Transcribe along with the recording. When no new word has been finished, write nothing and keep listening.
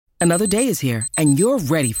Another day is here, and you're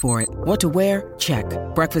ready for it. What to wear? Check.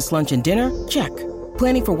 Breakfast, lunch, and dinner? Check.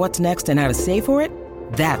 Planning for what's next and how to save for it?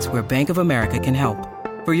 That's where Bank of America can help.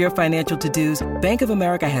 For your financial to-dos, Bank of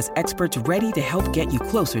America has experts ready to help get you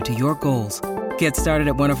closer to your goals. Get started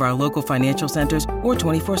at one of our local financial centers or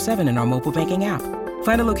 24/7 in our mobile banking app.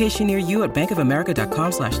 Find a location near you at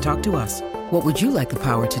bankofamerica.com/talktous. What would you like the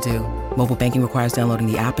power to do? Mobile banking requires downloading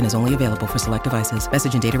the app and is only available for select devices.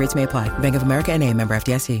 Message and data rates may apply. Bank of America N.A., member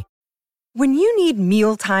FDIC. When you need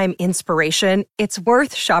mealtime inspiration, it's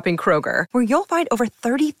worth shopping Kroger, where you'll find over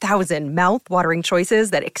 30,000 mouth-watering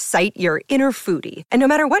choices that excite your inner foodie. And no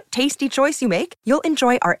matter what tasty choice you make, you'll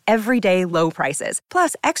enjoy our everyday low prices,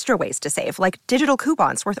 plus extra ways to save, like digital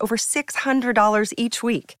coupons worth over $600 each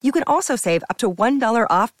week. You can also save up to $1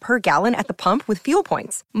 off per gallon at the pump with fuel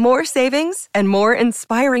points. More savings and more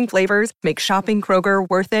inspiring flavors make shopping Kroger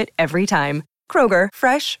worth it every time. Kroger,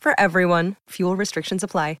 fresh for everyone. Fuel restrictions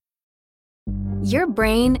apply. Your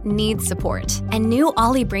brain needs support, and new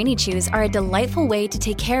Ollie Brainy Chews are a delightful way to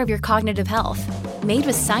take care of your cognitive health. Made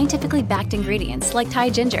with scientifically backed ingredients like Thai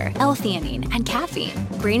ginger, L-theanine, and caffeine,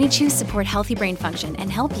 Brainy Chews support healthy brain function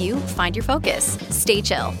and help you find your focus, stay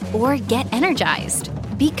chill, or get energized.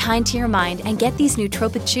 Be kind to your mind and get these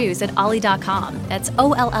nootropic chews at ollie.com. That's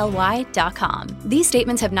OLLY.com. These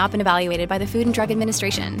statements have not been evaluated by the Food and Drug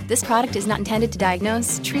Administration. This product is not intended to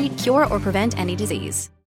diagnose, treat, cure, or prevent any disease.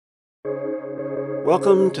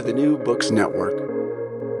 Welcome to the New Books Network.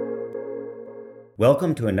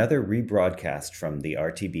 Welcome to another rebroadcast from the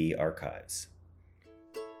RTB archives.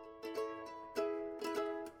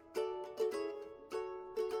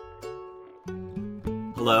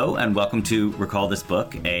 Hello, and welcome to Recall This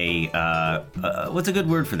Book, what's a good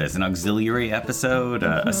word for this? An auxiliary episode,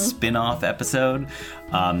 a spin-off episode.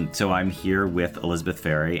 So I'm here with Elizabeth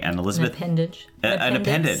Ferry and Elizabeth... An appendage. An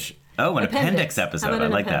appendage. Oh, an appendix episode. I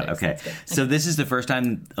like appendix? That. Okay. So this is the first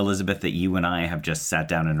time, Elizabeth, that you and I have just sat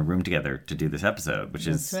down in a room together to do this episode, which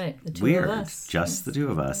is right. The two weird. Of us. Just the two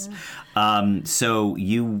of us. Yeah. So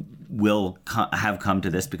you will have come to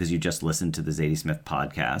this because you just listened to the Zadie Smith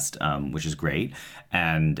podcast, which is great.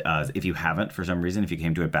 And if you haven't, for some reason, if you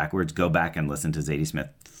came to it backwards, go back and listen to Zadie Smith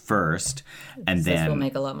first, and then this will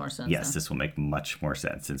make a lot more sense. Yes, this will make much more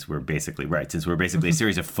sense since we're basically a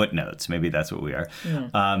series of footnotes. Maybe that's what we are.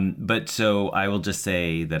 Yeah. But so I will just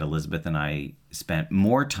say that Elizabeth and I spent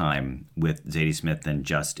more time with Zadie Smith than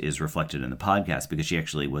just is reflected in the podcast, because she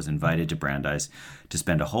actually was invited to Brandeis to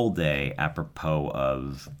spend a whole day apropos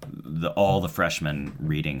of all the freshmen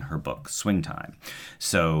reading her book Swing Time.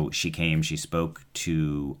 So she came, she spoke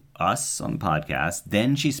to us on the podcast,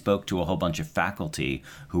 then she spoke to a whole bunch of faculty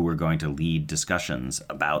who were going to lead discussions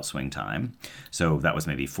about Swing Time. So that was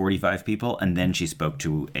maybe 45 people, and then she spoke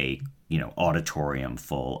to a auditorium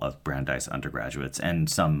full of Brandeis undergraduates and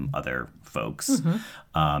some other folks.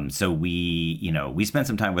 Mm-hmm. So we spent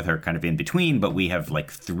some time with her kind of in between, but we have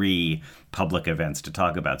like 3 public events to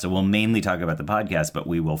talk about. So we'll mainly talk about the podcast, but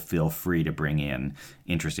we will feel free to bring in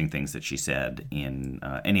interesting things that she said in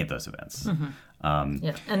any of those events. Mm-hmm.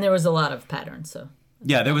 Yeah, and there was a lot of patterns, so...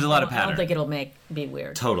 Yeah, there was a lot of patterns. I don't think it'll be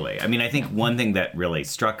weird. Totally. I mean, I think one thing that really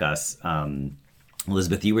struck us...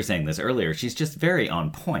 Elizabeth, you were saying this earlier, she's just very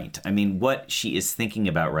on point. I mean, what she is thinking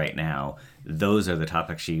about right now, those are the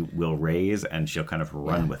topics she will raise, and she'll kind of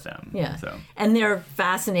run with them. Yeah. So. And they're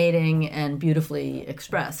fascinating and beautifully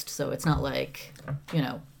expressed. So it's not like,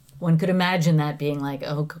 one could imagine that being like,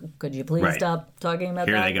 oh, could you please stop talking about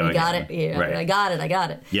Here that? They go you got again. it. Yeah, right. I got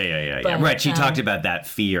it. Yeah. But, right. She talked about that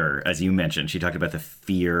fear, as you mentioned. She talked about the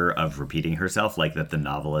fear of repeating herself, like that the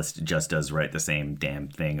novelist just does write the same damn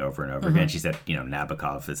thing over and over again. She said,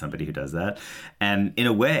 Nabokov is somebody who does that. And in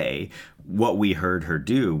a way, what we heard her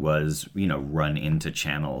do was, run into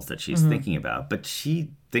channels that she's thinking about. But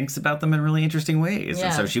she thinks about them in really interesting ways. Yeah.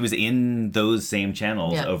 And so she was in those same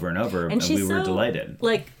channels over and over, and we were delighted.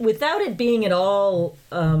 Like, without it being at all,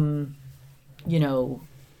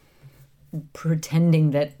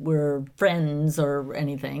 pretending that we're friends or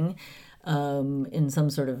anything, in some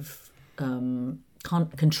sort of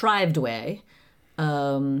contrived way,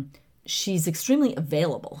 she's extremely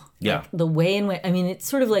available. Yeah. Like, the way in which, it's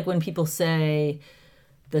sort of like when people say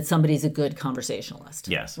that somebody's a good conversationalist.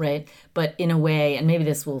 Yes. Right? But in a way, and maybe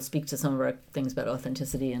this will speak to some of our things about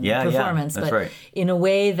authenticity and performance, that's but right. In a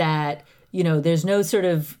way that, there's no sort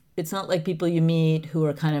of, it's not like people you meet who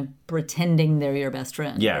are kind of pretending they're your best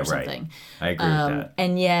friend or something. I agree with that.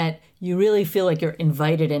 And yet you really feel like you're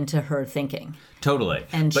invited into her thinking. Totally.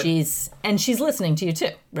 And she's listening to you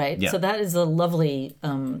too, right? Yeah. So that is a lovely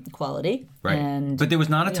quality. Right. But there was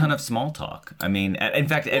not a ton of small talk. I mean, in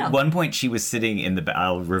fact, at one point she was sitting in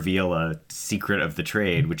I'll reveal a secret of the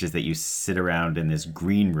trade, which is that you sit around in this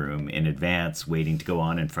green room in advance waiting to go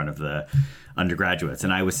on in front of the undergraduates.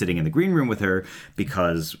 And I was sitting in the green room with her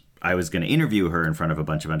because I was going to interview her in front of a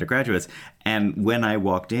bunch of undergraduates. And when I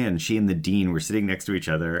walked in, she and the dean were sitting next to each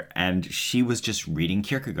other, and she was just reading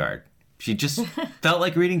Kierkegaard. She just felt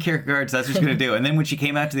like reading Kierkegaard, so that's what she's going to do. And then when she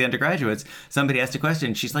came out to the undergraduates, somebody asked a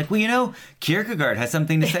question. She's like, well, Kierkegaard has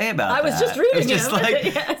something to say about that. I was just reading it. Just like,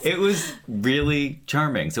 yes. It was really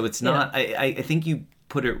charming. So it's not, I think you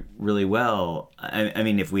put it really well. I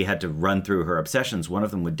mean, if we had to run through her obsessions, one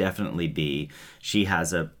of them would definitely be she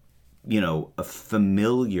has a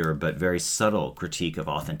familiar but very subtle critique of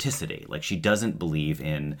authenticity. Like, she doesn't believe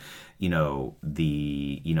in,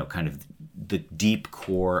 the, kind of the deep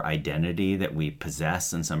core identity that we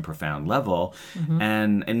possess in some profound level.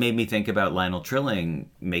 And made me think about Lionel Trilling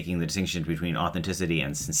making the distinction between authenticity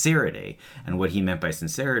and sincerity. And what he meant by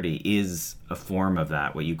sincerity is a form of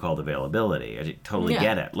that, what you called availability. I totally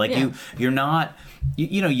get it. Like, you're not,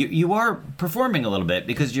 you are performing a little bit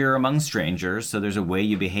because you're among strangers. So there's a way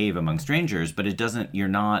you behave among strangers, but you're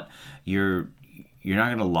not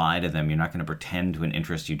going to lie to them. You're not going to pretend to an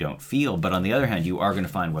interest you don't feel. But on the other hand, you are going to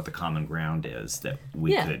find what the common ground is that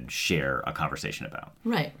we could share a conversation about.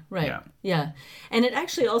 Right. Yeah. And it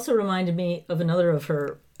actually also reminded me of another of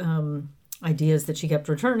her ideas that she kept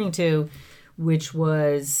returning to, which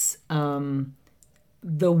was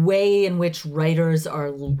the way in which writers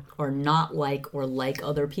are not like or like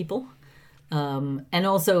other people. And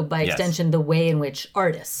also, by extension, the way in which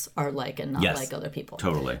artists are like and not like other people.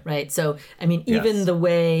 Totally. Right? So, I mean, even the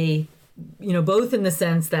way, both in the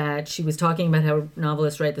sense that she was talking about how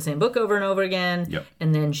novelists write the same book over and over again,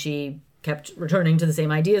 and then she kept returning to the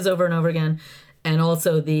same ideas over and over again, and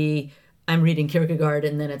also I'm reading Kierkegaard,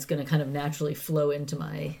 and then it's going to kind of naturally flow into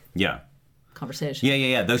my conversation.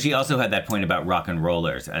 Yeah. Though she also had that point about rock and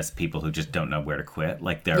rollers as people who just don't know where to quit.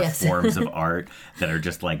 Like, there are forms of art that are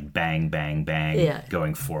just like bang, bang, bang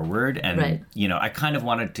going forward. And, I kind of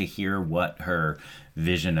wanted to hear what her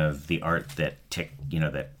vision of the art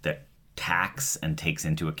that tacks and takes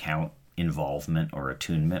into account involvement or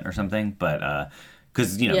attunement or something. But,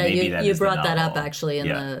 because, maybe that you is brought the that novel. up actually in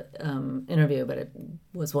the interview, but it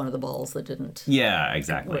was one of the balls that didn't. Yeah,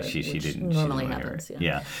 exactly. She didn't. Normally she didn't happens.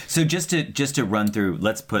 Yeah. So just to run through,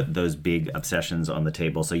 let's put those big obsessions on the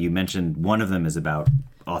table. So you mentioned one of them is about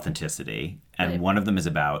authenticity, and one of them is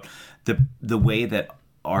about the way that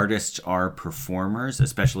artists are performers,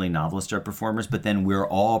 especially novelists are performers, but then we're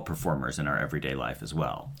all performers in our everyday life as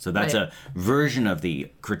well. So that's a version of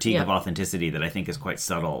the critique of authenticity that I think is quite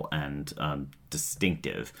subtle and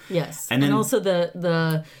distinctive. Yes. And also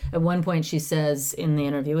the at one point she says in the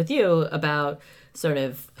interview with you about sort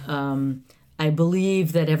of, I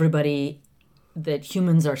believe that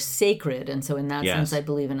humans are sacred. And so in that sense, I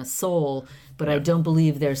believe in a soul, but I don't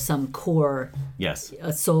believe there's some core,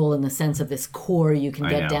 a soul in the sense of this core you can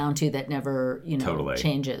get down to that never,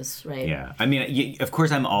 changes, right? Yeah. I mean, of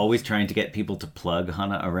course, I'm always trying to get people to plug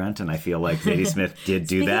Hannah Arendt, and I feel like Zadie Smith did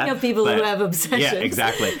do that. Speaking of people who have obsessions. Yeah,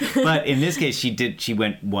 exactly. But in this case, she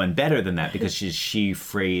went one better than that because she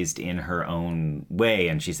phrased in her own way,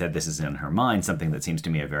 and she said this is in her mind something that seems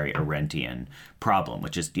to me a very Arendtian problem,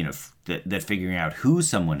 which is, that figuring out who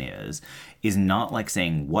someone is not like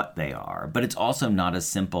saying what they are, but it's also not as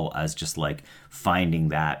simple as just like finding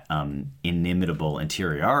that inimitable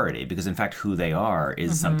interiority, because in fact who they are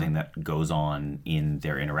is something that goes on in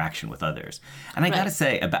their interaction with others. And I gotta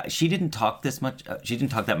say, she didn't talk that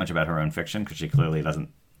much about her own fiction because she clearly doesn't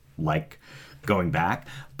like going back,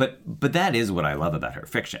 but that is what I love about her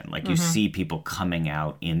fiction. Like, you see people coming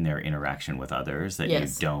out in their interaction with others that you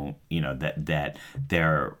don't, that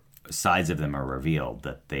their sides of them are revealed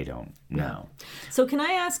that they don't know. So can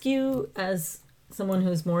I ask you, as someone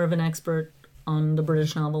who's more of an expert on the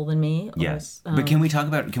British novel than me? Yes. But can we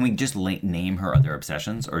just name her other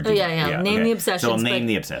obsessions? Or name the obsessions. So I'll name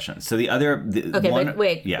the obsessions. So but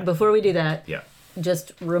wait, before we do that,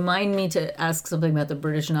 just remind me to ask something about the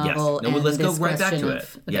British novel. Yes. Let's go right back to it.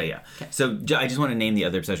 Okay. Okay. So I just want to name the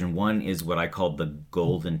other obsession. One is what I called the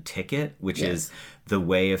golden ticket, which is the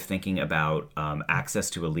way of thinking about access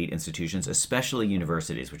to elite institutions, especially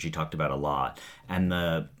universities, which you talked about a lot, and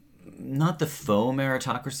not the faux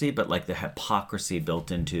meritocracy, but like the hypocrisy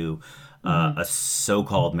built into a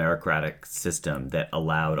so-called meritocratic system that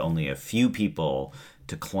allowed only a few people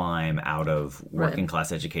to climb out of working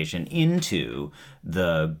class education into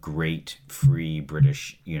the great free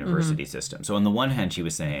British university system. So on the one hand, she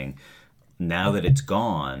was saying, now that it's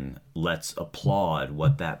gone, let's applaud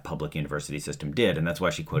what that public university system did. And that's why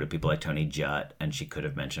she quoted people like Tony Judt, and she could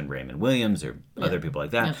have mentioned Raymond Williams or other people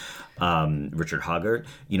like that, Richard Hoggart,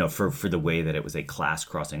 for the way that it was a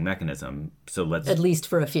class-crossing mechanism. So let's... At least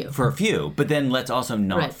for a few. For a few. But then let's also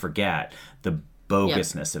not forget the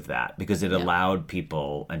bogusness of that, because it allowed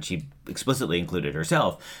people, and she explicitly included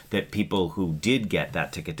herself, that people who did get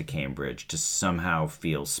that ticket to Cambridge to somehow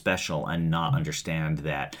feel special and not understand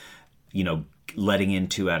that letting in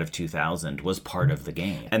 2 out of 2,000 was part of the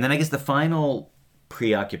game. And then I guess the final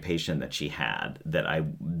preoccupation that she had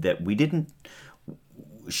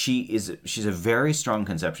she's a very strong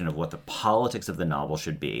conception of what the politics of the novel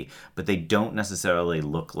should be, but they don't necessarily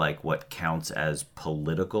look like what counts as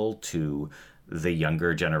political to the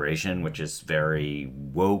younger generation, which is very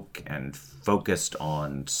woke and focused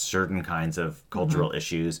on certain kinds of cultural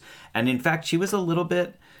issues. And in fact, she was a little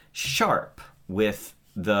bit sharp with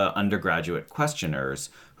the undergraduate questioners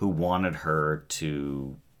who wanted her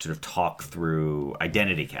to sort of talk through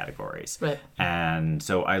identity categories. Right. And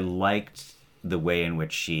so I liked the way in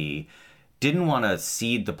which she didn't want to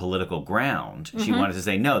cede the political ground. She wanted to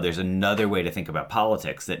say, no, there's another way to think about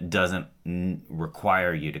politics that doesn't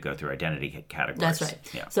require you to go through identity categories. That's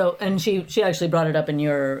right. Yeah. So, and she actually brought it up in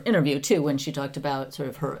your interview, too, when she talked about sort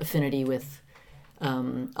of her affinity with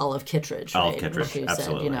Olive Kitteridge, right? Olive Kitteridge,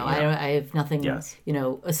 absolutely. Said, I have nothing,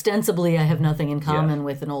 ostensibly I have nothing in common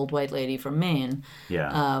with an old white lady from Maine.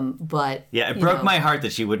 Yeah. But it broke my heart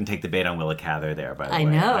that she wouldn't take the bait on Willa Cather there, by the way. I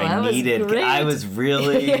know. I was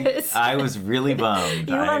really bummed.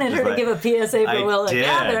 You wanted her to give a PSA for Willa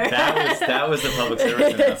Cather. That was the public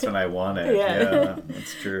service announcement I wanted. Yeah,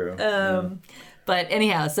 that's true. But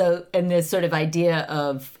anyhow, and this sort of idea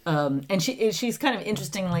of, and she's kind of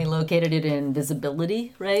interestingly located it in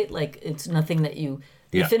visibility, right? Like it's nothing that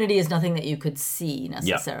the affinity is nothing that you could see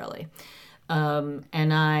necessarily. But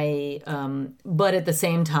at the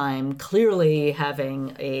same time, clearly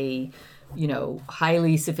having a,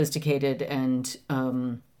 highly sophisticated and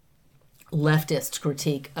leftist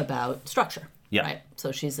critique about structure. Yeah. Right.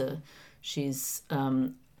 So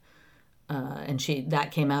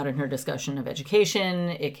that came out in her discussion of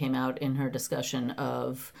education. It came out in her discussion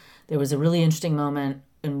of, there was a really interesting moment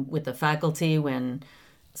with the faculty when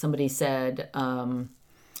somebody said,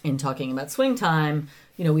 in talking about swing time,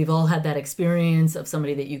 we've all had that experience of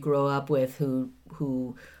somebody that you grow up with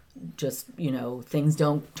who just, things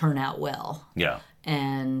don't turn out well. Yeah.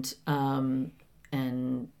 And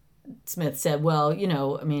Smith said, well,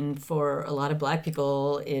 for a lot of Black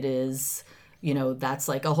people, it is... that's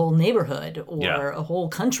like a whole neighborhood or a whole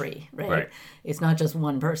country, right? It's not just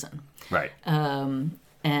one person. Right.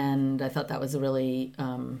 And I thought that was a really,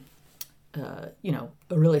 a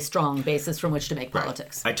really strong basis from which to make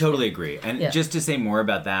politics. I totally agree. And just to say more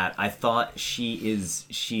about that, I thought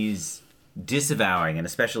she's disavowing, and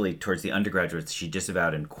especially towards the undergraduates, she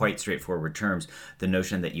disavowed in quite straightforward terms the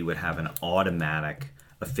notion that you would have an automatic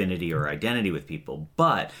affinity or identity with people.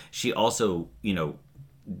 But she also,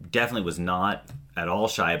 definitely was not at all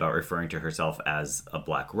shy about referring to herself as a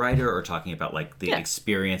Black writer or talking about like the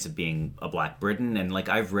experience of being a Black Briton. And like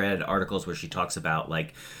I've read articles where she talks about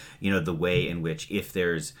like, the way in which if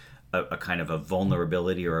there's a kind of a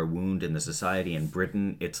vulnerability or a wound in the society in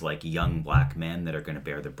Britain, it's like young Black men that are going to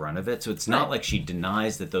bear the brunt of it. So it's not like she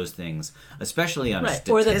denies that those things, especially on a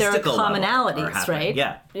statistical level, or that there are commonalities, right?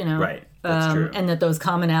 Yeah, right. That's true. And that those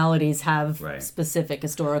commonalities have specific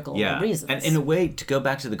historical reasons. And in a way, to go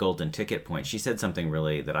back to the golden ticket point, she said something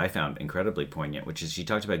really that I found incredibly poignant, which is she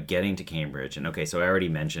talked about getting to Cambridge. And okay, so I already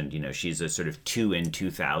mentioned, she's a sort of 2 in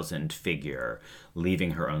 2,000 figure,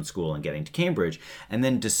 leaving her own school and getting to Cambridge, and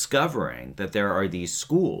then discovering that there are these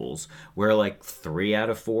schools where like 3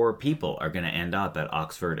 out of 4 people are going to end up at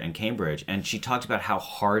Oxford and Cambridge. And she talked about how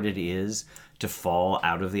hard it is to fall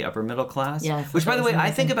out of the upper middle class. Yeah, which, by the way,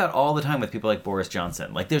 I think about all the time with people like Boris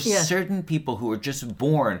Johnson. Like, there's certain people who are just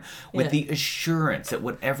born with the assurance that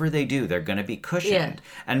whatever they do, they're going to be cushioned.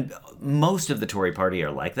 Yeah. And most of the Tory party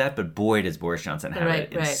are like that, but boy, does Boris Johnson have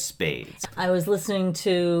it in spades. I was listening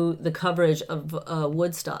to the coverage of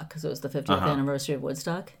Woodstock, because it was the 50th anniversary of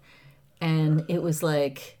Woodstock, and it was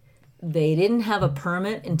like... They didn't have a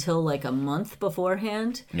permit until like a month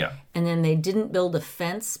beforehand. Yeah. And then they didn't build a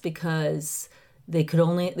fence because they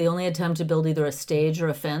only had time to build either a stage or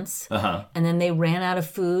a fence. Uh-huh. And then they ran out of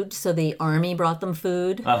food, so the army brought them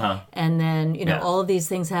food. Uh-huh. And then, all of these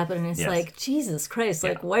things happen, and it's like, Jesus Christ,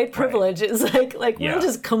 like white privilege is like we're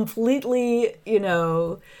just completely,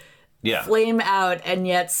 flame out, and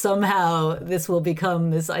yet somehow this will become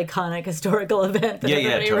this iconic historical event that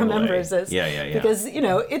everybody totally remembers this. Yeah. Because,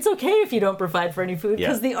 it's okay if you don't provide for any food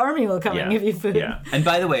because the army will come and give you food. Yeah. And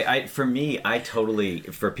by the way,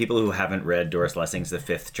 for people who haven't read Doris Lessing's The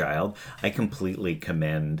Fifth Child, I completely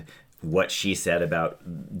commend what she said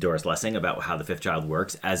about Doris Lessing, about how the fifth child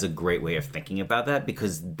works, as a great way of thinking about that,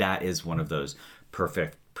 because that is one of those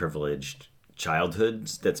perfect, privileged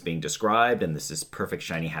childhoods that's being described, and this is perfect,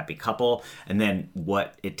 shiny, happy couple. And then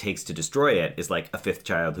what it takes to destroy it is like a fifth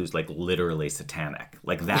child who's like literally satanic.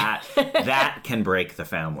 Like that, that can break the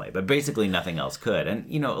family. But basically nothing else could.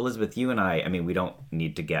 And, Elizabeth, you and I mean, we don't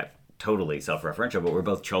need to get totally self-referential, but we're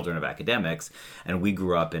both children of academics, and we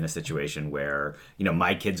grew up in a situation where,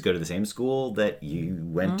 my kids go to the same school that you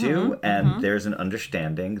went to, and there's an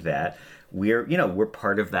understanding that we're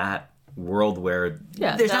part of that world where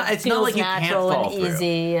it's not like you can't fall and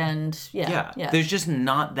easy through. And there's just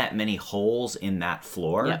not that many holes in that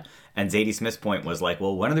floor. Yeah. And Zadie Smith's point was like,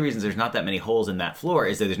 well, one of the reasons there's not that many holes in that floor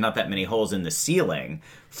is that there's not that many holes in the ceiling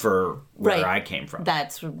for where I came from.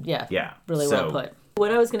 That's really well put.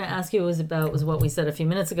 What I was going to ask you was what we said a few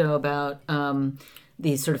minutes ago about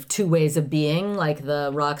these sort of two ways of being, like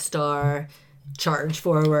the rock star, charge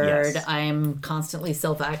forward, I'm constantly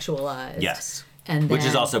self-actualized. Yes. And then, which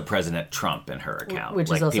is also President Trump in her account. Which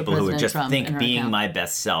like is also people President who just Trump think in her being account. my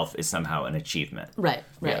best self is somehow an achievement. Right.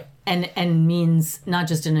 Yeah. And means not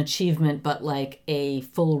just an achievement, but like a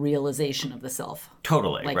full realization of the self.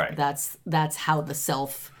 Totally, like right. That's how the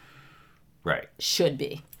self should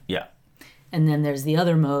be. Yeah. And then there's the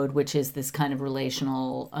other mode, which is this kind of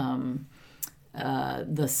relational,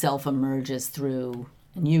 the self emerges through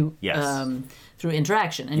through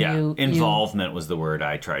interaction. And involvement was the word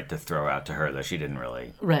I tried to throw out to her, though she didn't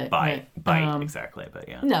really bite exactly, but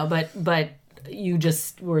yeah. No, but you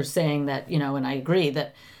just were saying that, and I agree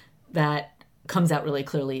that comes out really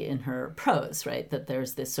clearly in her prose, right? That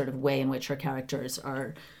there's this sort of way in which her characters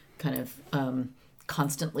are kind of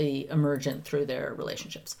constantly emergent through their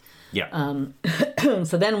relationships. Yeah.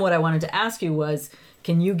 So then what I wanted to ask you was,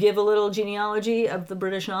 can you give a little genealogy of the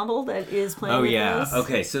British novel that is playing with this?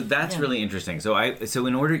 Okay, so that's really interesting. So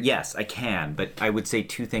yes, I can, but I would say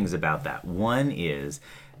two things about that. One is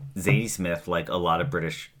Zadie Smith, like a lot of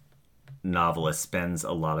British novelists, spends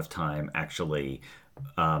a lot of time actually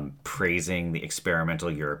praising the experimental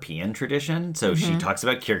European tradition. So she talks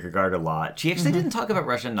about Kierkegaard a lot. She actually didn't talk about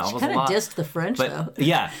Russian novels a lot. She kind of dissed the French, though.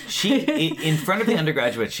 Yeah. She, in front of the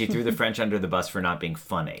undergraduates, she threw the French under the bus for not being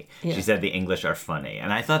funny. Yeah. She said the English are funny.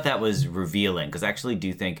 And I thought that was revealing, because I actually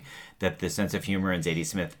do think that the sense of humor in Zadie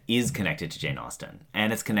Smith is connected to Jane Austen.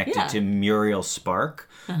 And it's connected to Muriel Spark,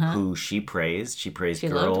 who she praised. She praised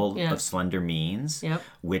Girl of Slender Means,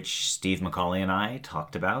 which Steve Macaulay and I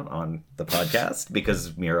talked about on the podcast,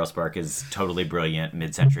 because Muriel Spark is totally brilliant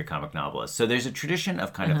mid-century comic novelist. So there's a tradition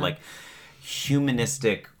of kind of like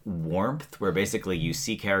humanistic warmth, where basically you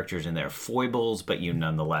see characters in their foibles, but you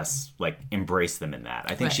nonetheless like embrace them in that.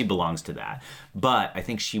 I think she belongs to that, but I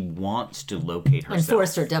think she wants to locate herself. And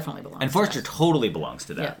Forster definitely belongs. And Forster totally belongs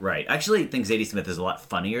to that, right? Actually, I think Zadie Smith is a lot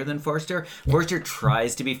funnier than Forster. Forster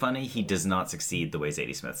tries to be funny; he does not succeed the way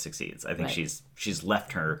Zadie Smith succeeds. I think she's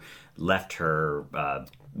left her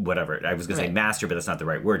whatever. I was going to say master, but that's not the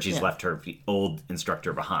right word. She's left her old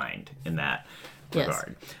instructor behind in that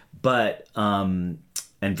regard. But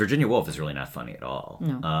and Virginia Woolf is really not funny at all.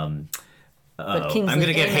 No. I'm going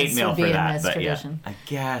to get hate mail for that, but tradition. I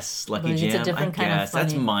guess Lucky Jim. It's a different kind of funny.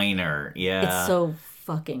 That's minor. Yeah, it's so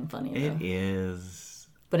fucking funny. Though. It is,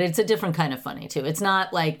 but it's a different kind of funny too. It's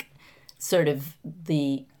not like sort of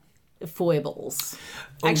the foibles.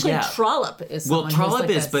 Actually, Trollope is. Well, Trollope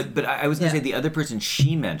is, but I was going to say the other person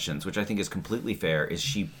she mentions, which I think is completely fair, is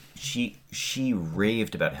she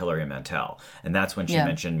raved about Hilary Mantel, and that's when she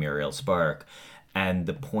mentioned Muriel Spark. And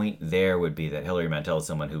the point there would be that Hilary Mantel is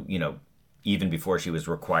someone who, even before she was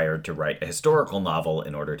required to write a historical novel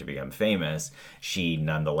in order to become famous, she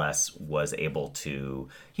nonetheless was able to,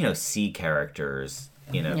 see characters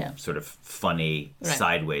in a sort of funny,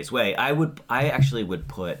 sideways way. I actually would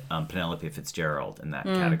put Penelope Fitzgerald in that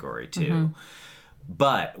category too.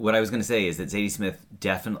 But what I was going to say is that Zadie Smith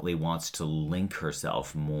definitely wants to link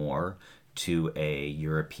herself more to a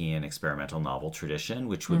European experimental novel tradition,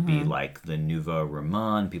 which would be like the Nouveau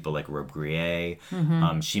Roman, people like Robbe-Grillet.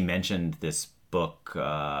 She mentioned this book,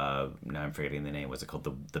 now I'm forgetting the name, what's it called?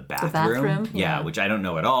 The Bathroom? The Bathroom, yeah, which I don't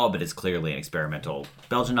know at all, but it's clearly an experimental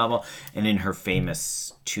Belgian novel. And in her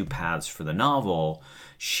famous Two Paths for the Novel,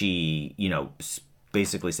 she,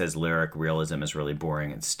 basically says lyric realism is really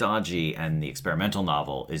boring and stodgy, and the experimental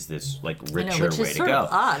novel is this like richer which is way to sort go. of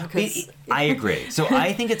odd, 'cause... I agree. So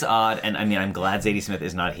I think it's odd, and I mean, I'm glad Zadie Smith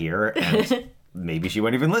is not here, and maybe she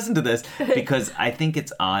won't even listen to this, because I think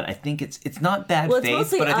it's odd. I think it's not bad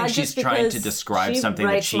faith, but I think she's trying to describe something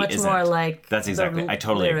that she much isn't. More like that's exactly. I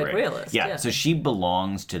totally agree. Realist, yeah. So she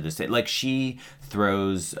belongs to this. Like she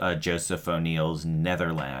throws Joseph O'Neill's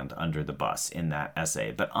Netherland under the bus in that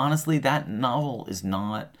essay, but honestly, that novel is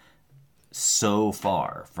not so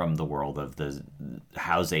far from the world of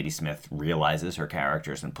how Zadie Smith realizes her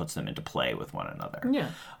characters and puts them into play with one another.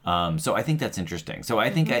 Yeah. So I think that's interesting. So I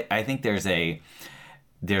think I think there's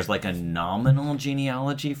like a nominal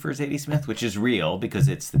genealogy for Zadie Smith, which is real because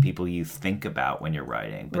it's the people you think about when you're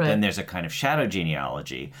writing. But then there's a kind of shadow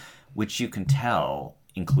genealogy, which you can tell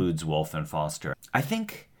includes Woolf and Foster. I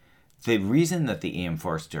think the reason that the E.M.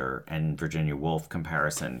 Forster and Virginia Woolf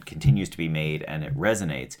comparison continues to be made and it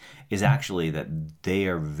resonates is actually that they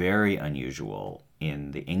are very unusual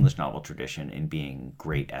in the English novel tradition in being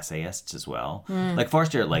great essayists as well. Like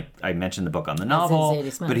Forster, like I mentioned the book on the novel,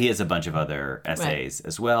 but he has a bunch of other essays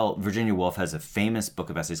as well. Virginia Woolf has a famous book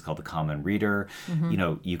of essays called The Common Reader. You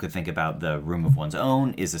know, you could think about The Room of One's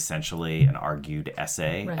Own is essentially an argued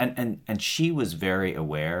essay. And she was very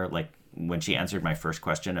aware, like when she answered my first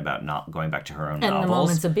question about not going back to her own novels. And the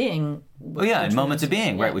Moments of Being. Oh, yeah, and Moments of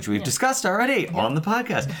Being, right, which we've discussed already on the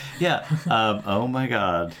podcast. Yeah. Oh, my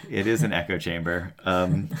God. It is an echo chamber.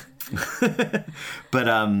 But,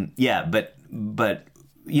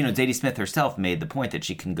 you know, Zadie Smith herself made the point that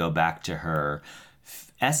she can go back to her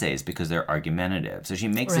essays because they're argumentative. So she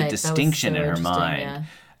makes a distinction in her mind.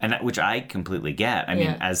 And which I completely get. I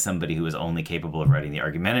mean, as somebody who is only capable of writing the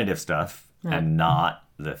argumentative stuff and not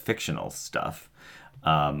the fictional stuff,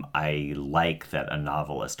 I like that a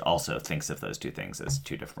novelist also thinks of those two things as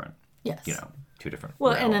two different, two different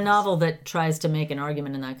Well, realms. and a novel that tries to make an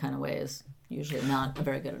argument in that kind of way is usually not a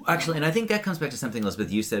very good novel. Actually, and I think that comes back to something,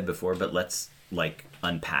 Elizabeth, you said before, but let's like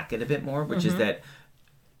unpack it a bit more, which is that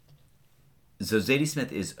so Zadie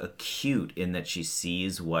Smith is acute in that she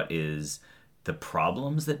sees what is the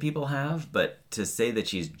problems that people have, but to say that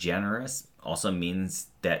she's generous also means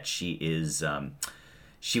that she is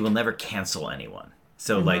she will never cancel anyone.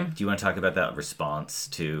 So, like, do you want to talk about that response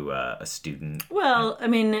to a student? Well, I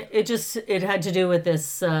mean, it had to do with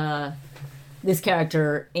this this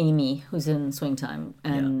character, Amy, who's in Swing Time.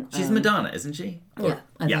 And she's Madonna, isn't she?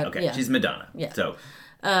 She's Madonna. Yeah. So,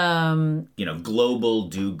 you know, global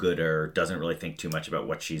do-gooder, doesn't really think too much about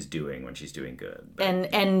what she's doing when she's doing good. But,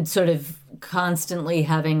 and sort of constantly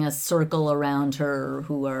having a circle around her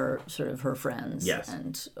who are sort of her friends. Yes.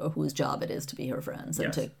 And whose job it is to be her friends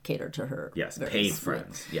and to cater to her. Yes, various, paid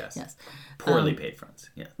friends. Yes. Yes. Poorly paid friends.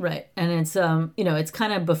 Yeah. Right. And it's, you know, it's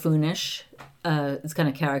kind of buffoonish. It's kind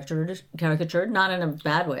of caricatured, not in a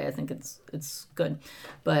bad way. I think it's good.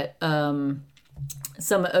 But an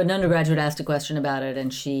undergraduate asked a question about it,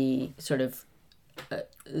 and she sort of,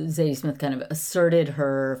 Zadie Smith kind of asserted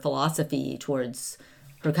her philosophy towards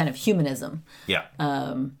her kind of humanism. Yeah.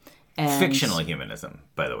 And fictional humanism,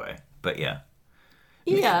 by the way. But yeah.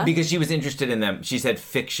 Yeah. Because she was interested in them. She said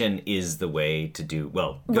fiction is the way to do...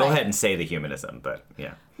 Well, go ahead and say the humanism, but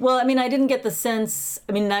yeah. Well, I mean, I didn't get the sense...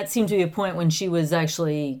 I mean, that seemed to be a point when she was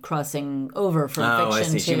actually crossing over from fiction to... Oh, I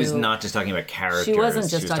see. She was not just talking about characters. She wasn't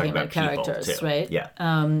just talking about characters, too. right? Yeah.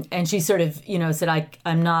 And she sort of, you know, said,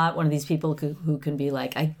 I'm not one of these people who can be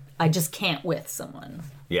like, I just can't with someone.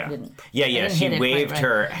 Yeah. She waved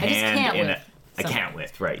her hand in a... I can't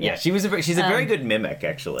with, right. Yeah, she's a very good mimic,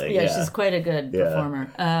 actually. Yeah, she's quite a good performer.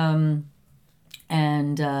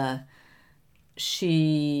 And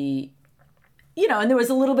she, you know, and there was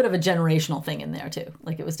a little bit of a generational thing in there, too.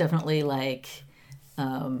 Like, it was definitely, like,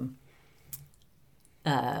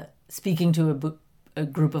 speaking to a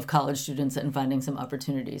group of college students and finding some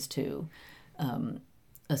opportunities to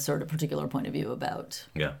assert a particular point of view about,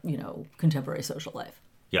 you know, contemporary social life.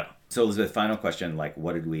 Yeah. So Elizabeth, final question, like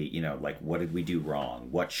what did we do wrong?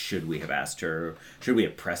 What should we have asked her? Should we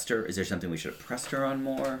have pressed her? Is there something we should have pressed her on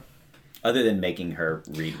more? Other than making her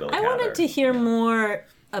read Willa Cather? I wanted to hear more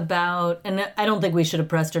about, and I don't think we should have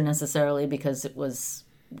pressed her necessarily because it was,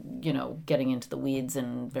 you know, getting into the weeds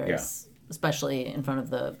and various, especially in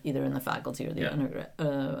front of either in the faculty or the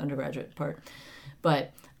undergraduate part.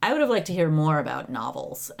 But I would have liked to hear more about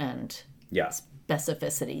novels and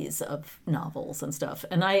specificities of novels and stuff.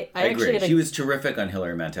 And I agree. Actually she was terrific on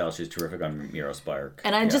Hilary Mantel. She was terrific on Muriel Spark.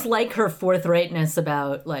 And I just like her forthrightness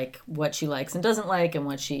about like what she likes and doesn't like and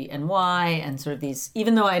why and sort of these,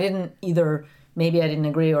 even though I didn't either, maybe I didn't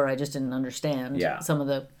agree or I just didn't understand some of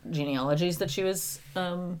the genealogies that she was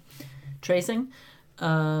tracing.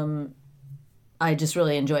 I just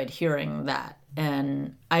really enjoyed hearing that.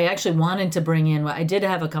 And I actually wanted to bring in, I did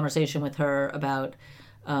have a conversation with her about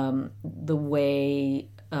the way,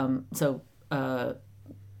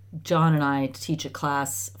 John and I teach a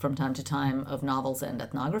class from time to time of novels and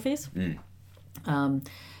ethnographies.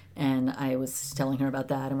 And I was telling her about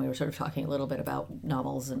that, and we were sort of talking a little bit about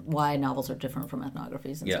novels and why novels are different from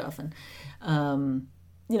ethnographies and stuff. And,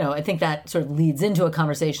 I think that sort of leads into a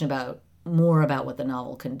conversation about more about what the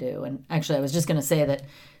novel can do. And actually, I was just going to say that,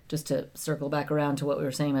 just to circle back around to what we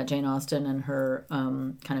were saying about Jane Austen and her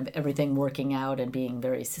kind of everything working out and being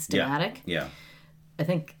very systematic. Yeah. I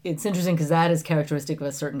think it's interesting because that is characteristic of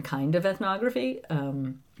a certain kind of ethnography.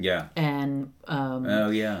 And,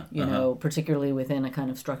 particularly within a kind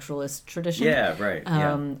of structuralist tradition. Yeah,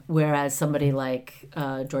 right. Whereas somebody like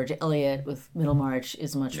George Eliot with Middlemarch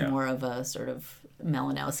is much more of a sort of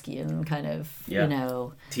Malinowskian kind of,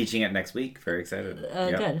 Teaching it next week. Very excited.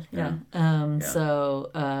 Good, yeah.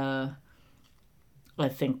 So I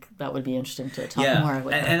think that would be interesting to talk more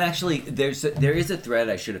with. And actually, there is a thread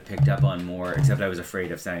I should have picked up on more, except I was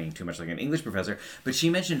afraid of sounding too much like an English professor. But she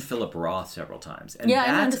mentioned Philip Roth several times, and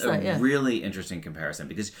that's a really interesting comparison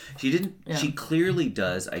because she didn't. Yeah. She clearly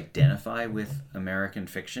does identify with American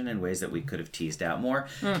fiction in ways that we could have teased out more.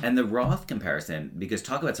 And the Roth comparison, because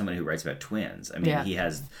talk about someone who writes about twins. I mean, he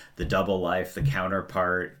has the double life, the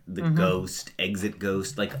counterpart, the ghost, exit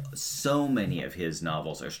ghost. Like so many of his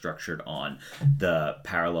novels are structured on the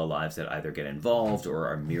parallel lives that either get involved or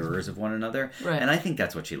are mirrors of one another. Right. And I think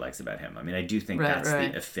that's what she likes about him. I mean, I do think that's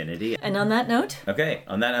the affinity. And on that note? Okay,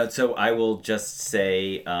 on that note, so I will just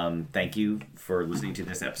say thank you for listening to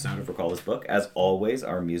this episode of Recall This Book. As always,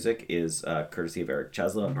 our music is courtesy of Eric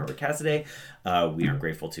Cheslow and Barbara Cassidy. We are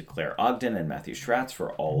grateful to Claire Ogden and Matthew Schratz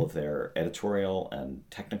for all of their editorial and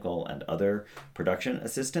technical and other production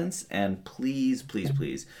assistance. And please, please,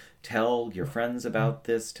 please, tell your friends about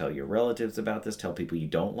this, tell your relatives about this, tell people you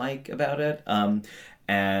don't like about it,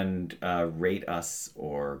 and rate us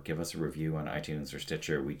or give us a review on iTunes or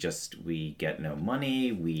Stitcher. We get no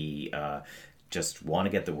money. We just want to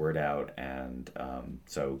get the word out, and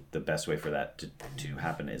so the best way for that to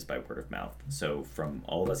happen is by word of mouth. So from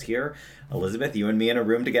all of us here, Elizabeth, you and me in a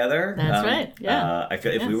room together. That's right. Yeah. I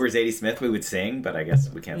feel if we were Zadie Smith, we would sing, but I guess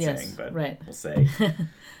we can't sing. But we'll say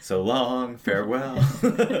so long, farewell.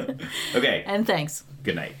 Okay. And thanks.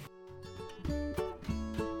 Good night.